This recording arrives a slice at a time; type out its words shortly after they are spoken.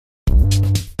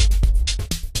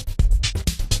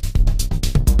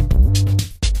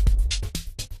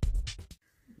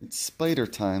spider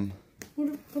time. I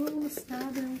don't want to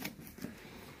stab him.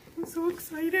 I'm so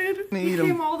excited. He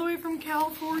came all the way from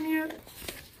California.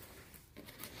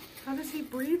 How does he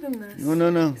breathe in this? No,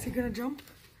 no, no. Is he gonna jump?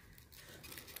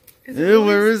 Ew,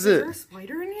 where is it? Is there a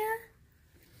spider in here?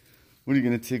 What, are you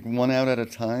gonna take one out at a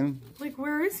time? Like,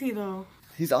 where is he though?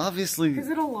 He's obviously... Is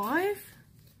it alive?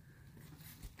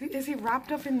 Is he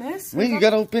wrapped up in this? Wait, you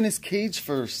gotta open his cage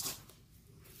first.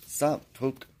 Stop,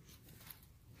 poke.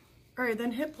 Alright,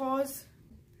 then hit pause.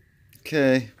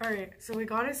 Okay. Alright, so we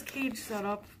got his cage set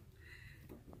up.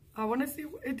 I want to see,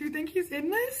 do you think he's in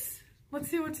this? Let's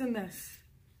see what's in this.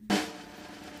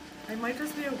 It might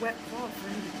just be a wet paw for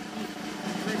him to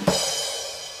eat.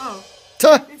 Oh.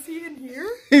 Is he in here?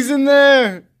 He's in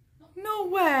there! No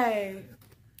way!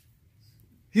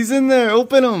 He's in there,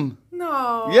 open him!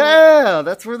 No! Yeah,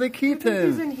 that's where they keep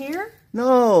him. He's in here?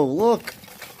 No, look.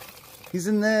 He's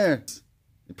in there.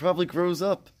 It probably grows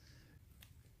up.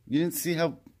 You didn't see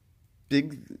how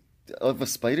big of a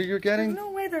spider you're getting? There's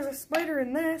no way there's a spider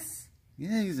in this.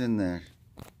 Yeah, he's in there.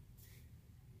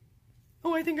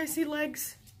 Oh, I think I see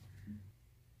legs.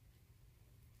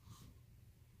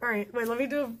 Alright, wait, let me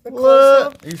do a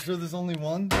close-up. Are you sure there's only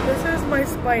one? This is my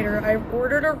spider. I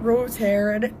ordered a rose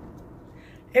hair and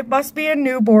it must be a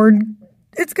newborn.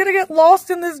 It's gonna get lost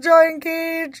in this giant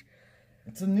cage.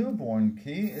 It's a newborn,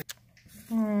 Key.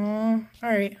 Aww.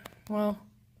 Alright, well.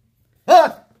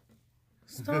 Ah!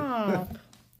 Stop.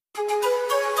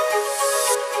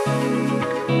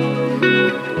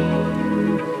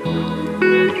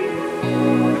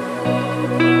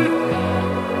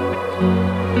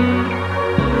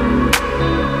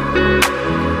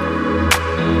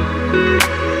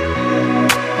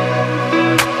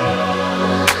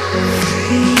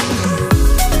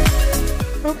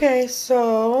 Okay,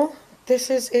 so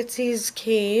this is Itzy's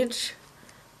cage.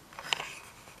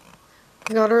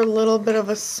 Got her a little bit of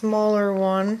a smaller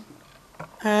one.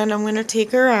 And I'm gonna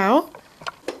take her out.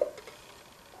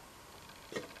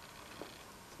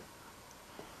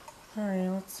 Alright,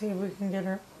 let's see if we can get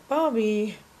her.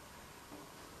 Bobby!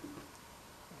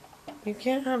 You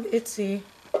can't have Itzy.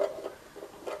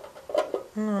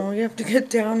 No, you have to get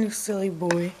down, you silly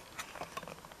boy.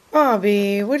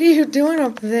 Bobby, what are you doing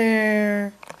up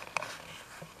there?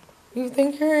 You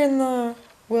think you're in the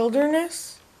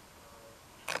wilderness?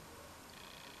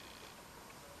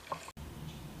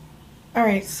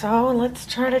 Alright, so let's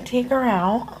try to take her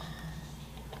out.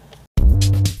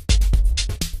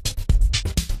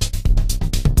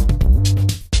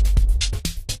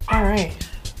 Alright.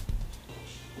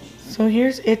 So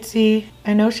here's Itzy.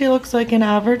 I know she looks like an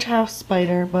average house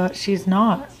spider, but she's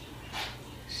not.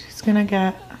 She's gonna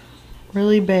get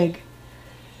really big.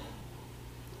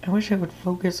 I wish I would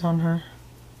focus on her.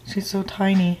 She's so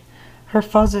tiny. Her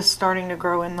fuzz is starting to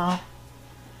grow in though.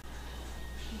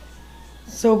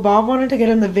 So Bob wanted to get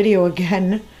in the video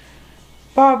again.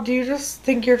 Bob, do you just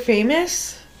think you're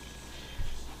famous?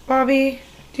 Bobby,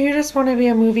 do you just want to be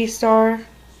a movie star?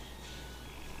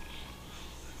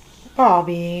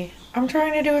 Bobby, I'm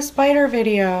trying to do a spider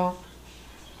video.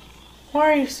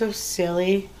 Why are you so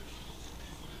silly?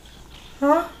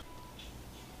 Huh?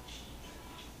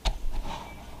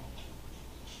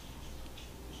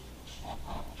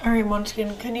 Alright,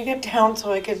 Munchkin, can you get down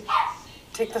so I could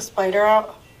take the spider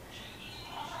out?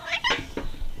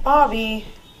 Bobby.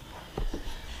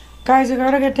 Guys, I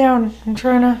gotta get down. I'm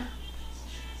trying to...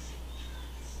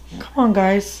 Come on,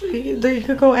 guys. You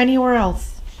could go anywhere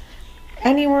else.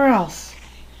 Anywhere else.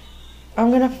 I'm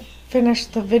gonna finish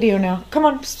the video now. Come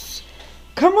on. Psst.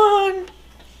 Come on.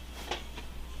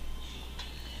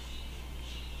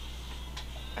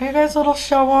 Are you guys little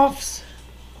show-offs?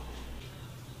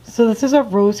 So this is a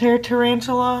rose hair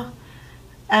tarantula.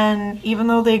 And even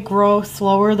though they grow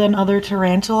slower than other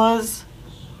tarantulas,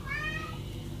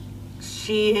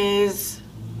 she is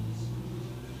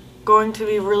going to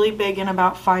be really big in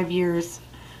about 5 years.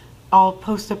 I'll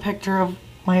post a picture of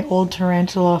my old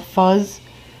tarantula Fuzz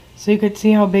so you could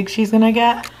see how big she's gonna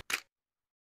get.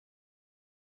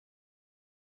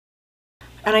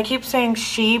 And I keep saying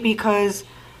she because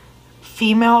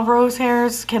female rose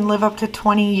hairs can live up to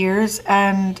 20 years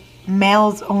and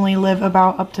males only live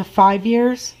about up to 5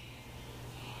 years.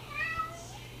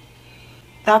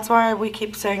 That's why we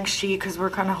keep saying she, because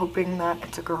we're kind of hoping that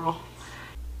it's a girl.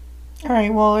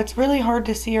 Alright, well, it's really hard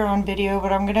to see her on video,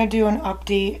 but I'm going to do an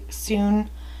update soon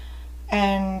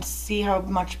and see how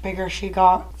much bigger she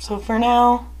got. So for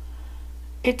now,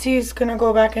 Itzy's going to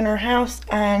go back in her house,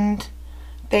 and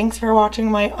thanks for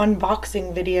watching my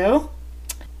unboxing video.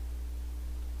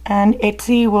 And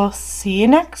Itzy, will see you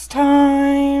next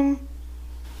time.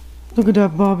 Look at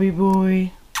that Bobby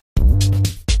boy.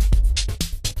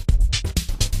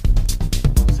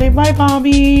 Say bye,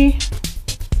 Bobby.